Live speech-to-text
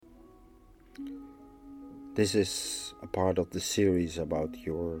This is a part of the series about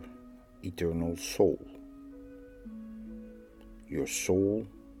your eternal soul. Your soul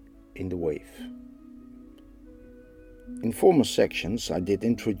in the wave. In former sections, I did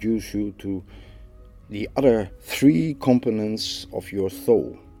introduce you to the other three components of your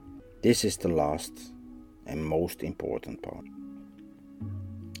soul. This is the last and most important part.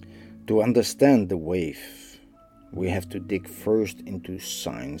 To understand the wave, we have to dig first into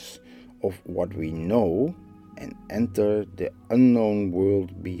science of what we know and enter the unknown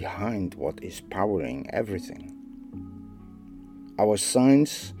world behind what is powering everything. Our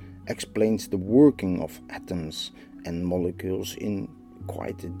science explains the working of atoms and molecules in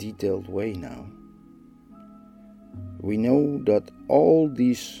quite a detailed way now. We know that all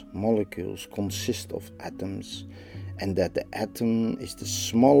these molecules consist of atoms and that the atom is the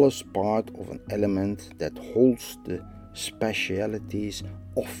smallest part of an element that holds the specialities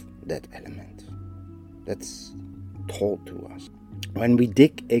of that element. That's taught to us. When we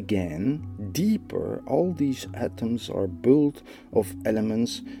dig again deeper, all these atoms are built of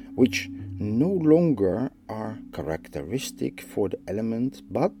elements which no longer are characteristic for the element,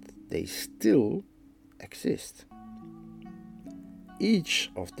 but they still exist.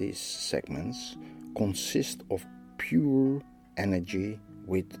 Each of these segments consists of pure energy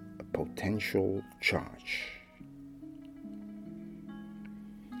with a potential charge.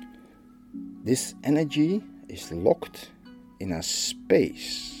 This energy is locked in a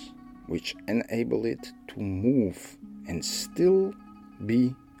space which enables it to move and still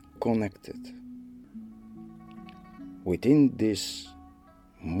be connected. Within these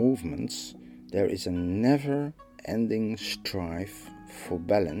movements, there is a never-ending strive for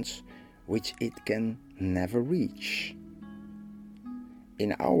balance which it can never reach.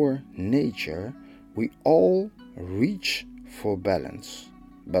 In our nature, we all reach for balance,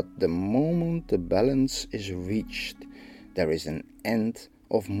 but the moment the balance is reached, there is an end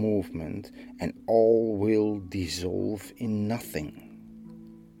of movement and all will dissolve in nothing.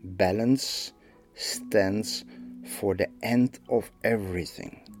 Balance stands for the end of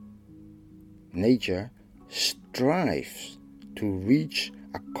everything. Nature strives to reach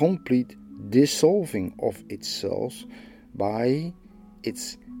a complete dissolving of itself by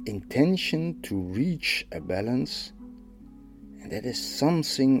its intention to reach a balance, and that is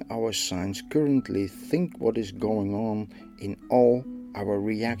something our science currently think what is going on in all our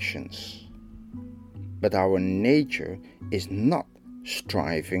reactions. But our nature is not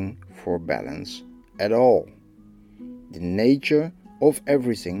striving for balance at all. The nature of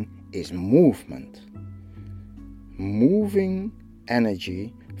everything is movement. Moving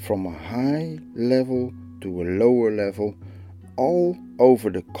energy from a high level to a lower level all over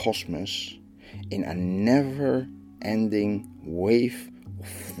the cosmos in a never-ending wave of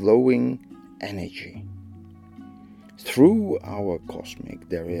flowing energy. Through our cosmic,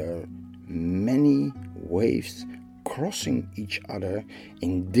 there are many waves crossing each other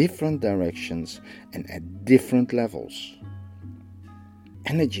in different directions and at different levels.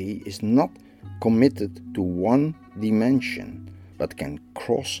 Energy is not committed to one dimension, but can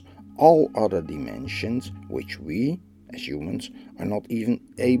cross all other dimensions which we, as humans, are not even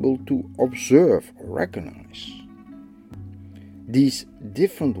able to observe or recognize. These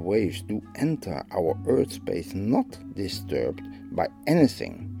different waves do enter our Earth space not disturbed by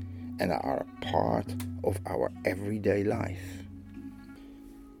anything and are part of our everyday life.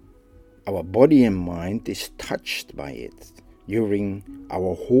 Our body and mind is touched by it during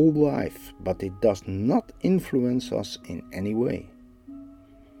our whole life, but it does not influence us in any way.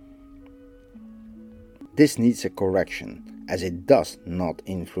 This needs a correction, as it does not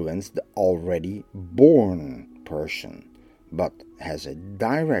influence the already born person, but has a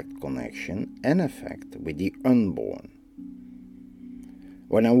direct connection and effect with the unborn.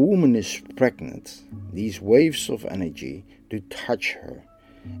 When a woman is pregnant, these waves of energy do touch her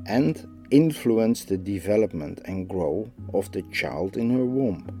and influence the development and growth of the child in her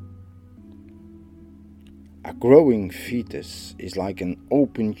womb. A growing fetus is like an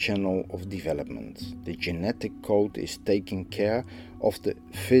open channel of development. The genetic code is taking care of the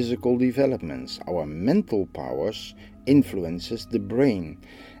physical developments. Our mental powers influences the brain,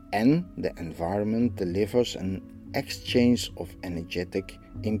 and the environment delivers an exchange of energetic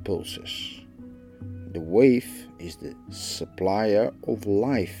impulses. The wave is the supplier of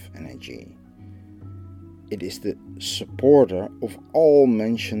life energy. It is the supporter of all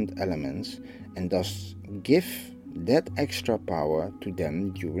mentioned elements and thus give that extra power to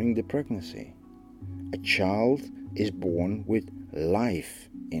them during the pregnancy. A child is born with life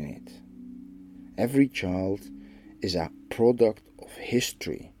in it. Every child is a product of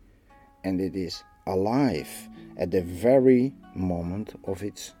history and it is alive at the very moment of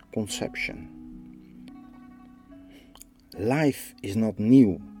its conception. Life is not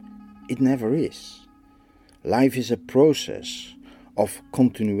new, it never is. Life is a process of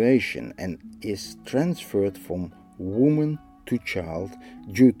continuation and is transferred from woman to child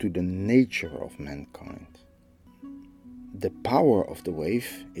due to the nature of mankind. The power of the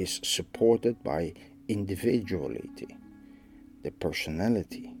wave is supported by individuality, the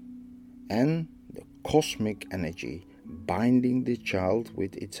personality, and the cosmic energy binding the child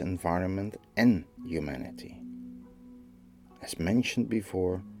with its environment and humanity. As mentioned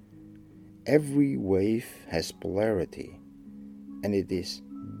before, every wave has polarity, and it is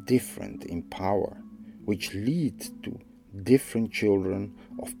different in power, which leads to different children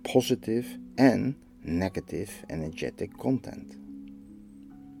of positive and negative energetic content.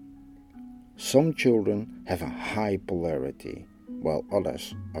 Some children have a high polarity, while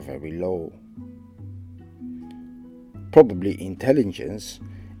others are very low. Probably intelligence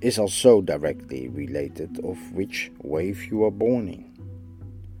is also directly related of which wave you are born in.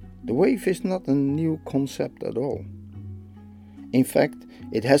 The wave is not a new concept at all. In fact,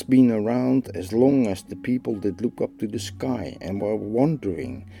 it has been around as long as the people that look up to the sky and were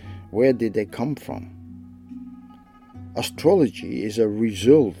wondering where did they come from. Astrology is a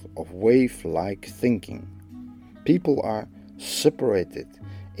result of wave-like thinking. People are separated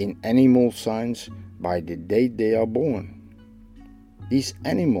in animal signs by the date they are born. These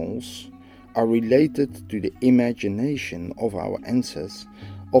animals are related to the imagination of our ancestors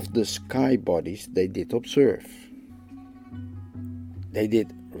of the sky bodies they did observe. They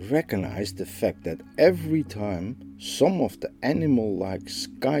did recognize the fact that every time some of the animal-like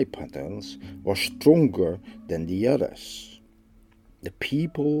sky patterns were stronger than the others. The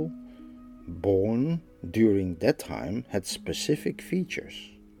people born during that time had specific features.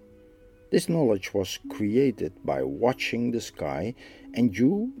 This knowledge was created by watching the sky, and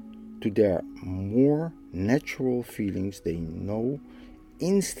due to their more natural feelings, they know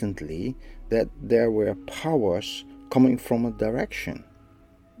instantly that there were powers coming from a direction.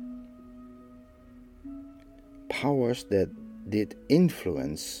 Powers that did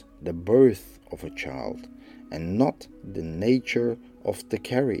influence the birth of a child and not the nature of the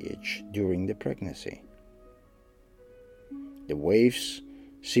carriage during the pregnancy. The waves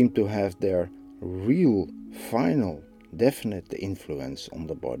seem to have their real, final, definite influence on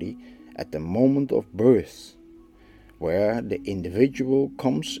the body at the moment of birth, where the individual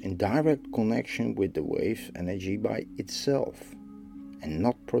comes in direct connection with the wave energy by itself and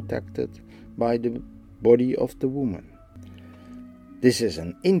not protected by the body of the woman. This is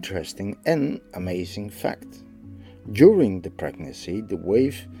an interesting and amazing fact. During the pregnancy, the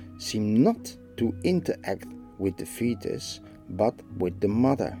wave seems not to interact with the fetus but with the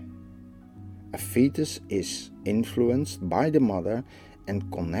mother. A fetus is influenced by the mother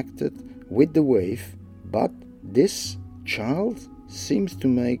and connected with the wave, but this child seems to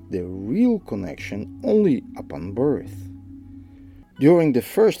make the real connection only upon birth. During the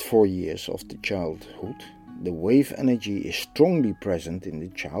first 4 years of the childhood, the wave energy is strongly present in the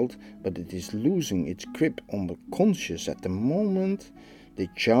child, but it is losing its grip on the conscious at the moment the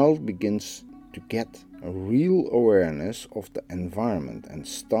child begins to get a real awareness of the environment and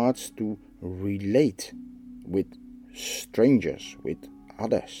starts to relate with strangers, with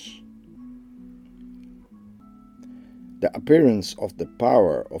others. The appearance of the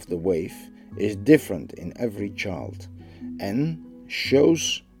power of the wave is different in every child and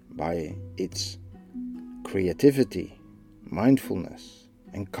shows by its creativity, mindfulness,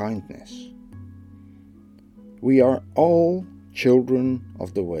 and kindness. We are all children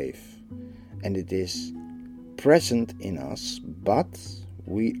of the wave, and it is present in us, but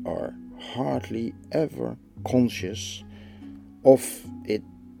we are hardly ever conscious of it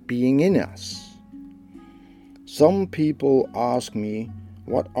being in us. Some people ask me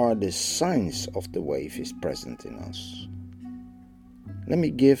what are the signs of the wave is present in us. Let me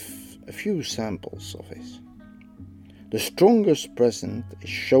give a few samples of it. The strongest present is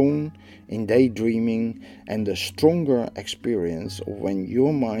shown in daydreaming and the stronger experience of when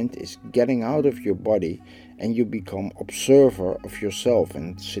your mind is getting out of your body and you become observer of yourself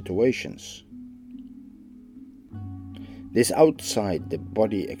and situations. This outside the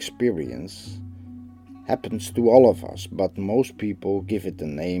body experience happens to all of us, but most people give it a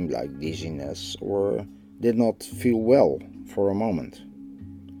name like dizziness or did not feel well for a moment.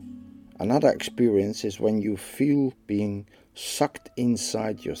 Another experience is when you feel being sucked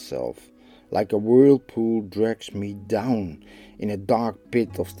inside yourself, like a whirlpool drags me down in a dark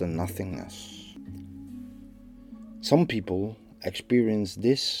pit of the nothingness. Some people experience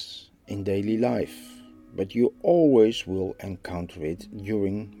this in daily life, but you always will encounter it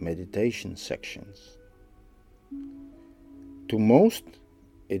during meditation sections. To most,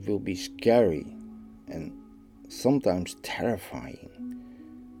 it will be scary and sometimes terrifying,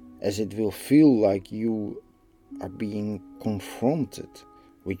 as it will feel like you are being confronted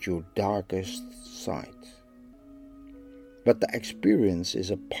with your darkest side. But the experience is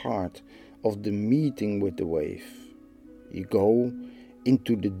a part of the meeting with the wave. You go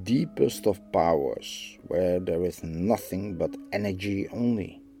into the deepest of powers, where there is nothing but energy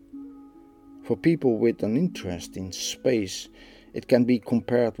only. For people with an interest in space, it can be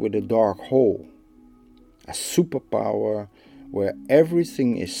compared with a dark hole, a superpower where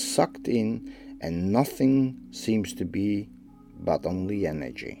everything is sucked in and nothing seems to be but only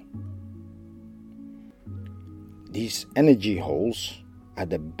energy. These energy holes are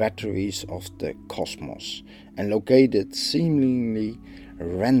the batteries of the cosmos and located seemingly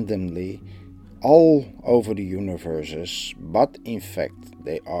randomly all over the universes, but in fact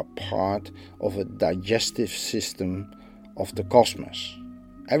they are part of a digestive system of the cosmos.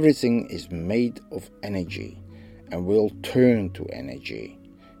 Everything is made of energy and will turn to energy,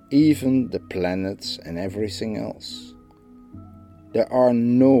 even the planets and everything else. There are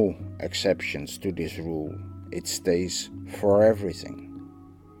no exceptions to this rule. It stays for everything.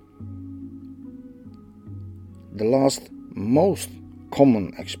 The last most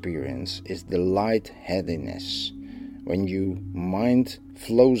common experience is the lightheadedness, when your mind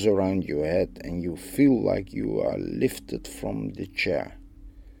flows around your head and you feel like you are lifted from the chair.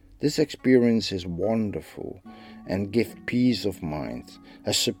 This experience is wonderful and gives peace of mind,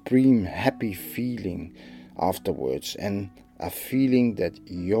 a supreme happy feeling afterwards, and a feeling that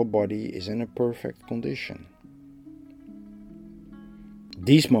your body is in a perfect condition.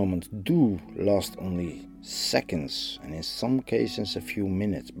 These moments do last only seconds and in some cases a few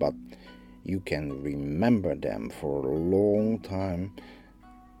minutes, but you can remember them for a long time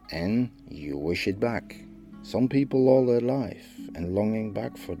and you wish it back. Some people all their life and longing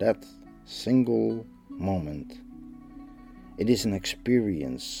back for that single moment. It is an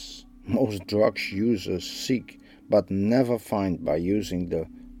experience most drugs users seek but never find by using the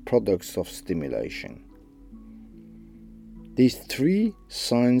products of stimulation. These three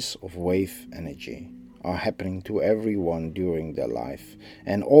signs of wave energy are happening to everyone during their life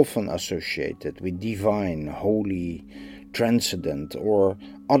and often associated with divine, holy, transcendent, or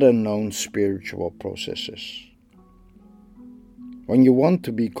other known spiritual processes. When you want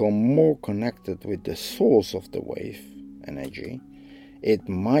to become more connected with the source of the wave energy, it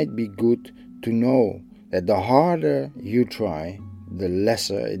might be good to know that the harder you try, the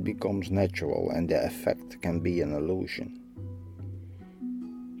lesser it becomes natural and the effect can be an illusion.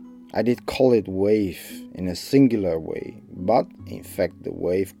 I did call it wave in a singular way, but in fact the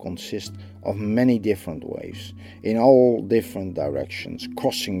wave consists of many different waves in all different directions,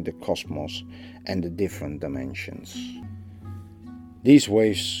 crossing the cosmos and the different dimensions. These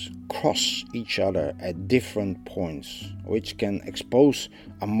waves cross each other at different points, which can expose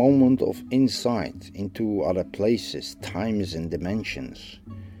a moment of insight into other places, times and dimensions.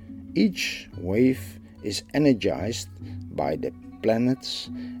 Each wave is energized by the planets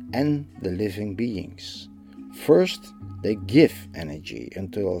and the living beings. First, they give energy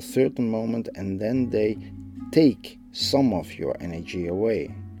until a certain moment, and then they take some of your energy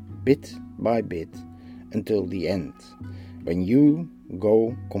away, bit by bit, until the end, when you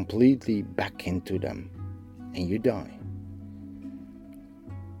go completely back into them and you die.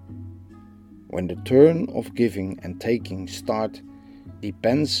 When the turn of giving and taking start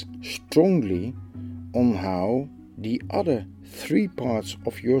depends strongly on how the other three parts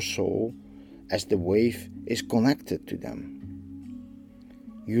of your soul as the wave is connected to them.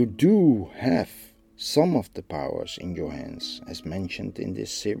 You do have some of the powers in your hands, as mentioned in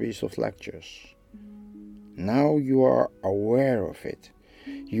this series of lectures. Now you are aware of it.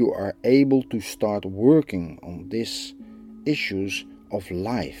 You are able to start working on these issues of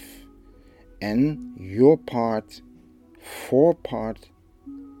life, and your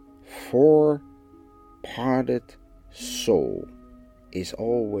four-parted soul is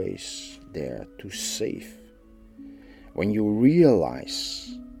always there to save. When you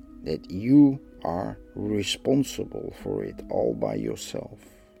realize that you are responsible for it all by yourself.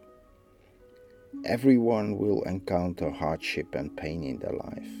 Everyone will encounter hardship and pain in their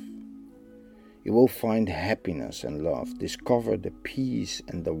life. You will find happiness and love, discover the peace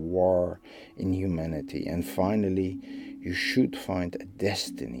and the war in humanity, and finally you should find a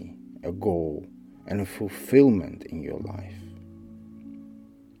destiny, a goal, and a fulfillment in your life.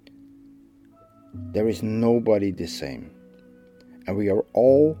 There is nobody the same, And we are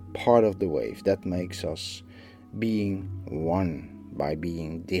all part of the wave. That makes us being one by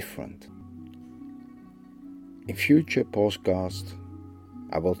being different. In future podcasts,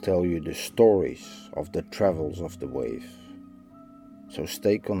 I will tell you the stories of the travels of the wave. So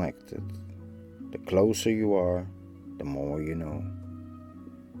stay connected. The closer you are, the more you know.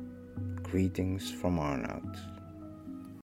 Greetings from Arnoud.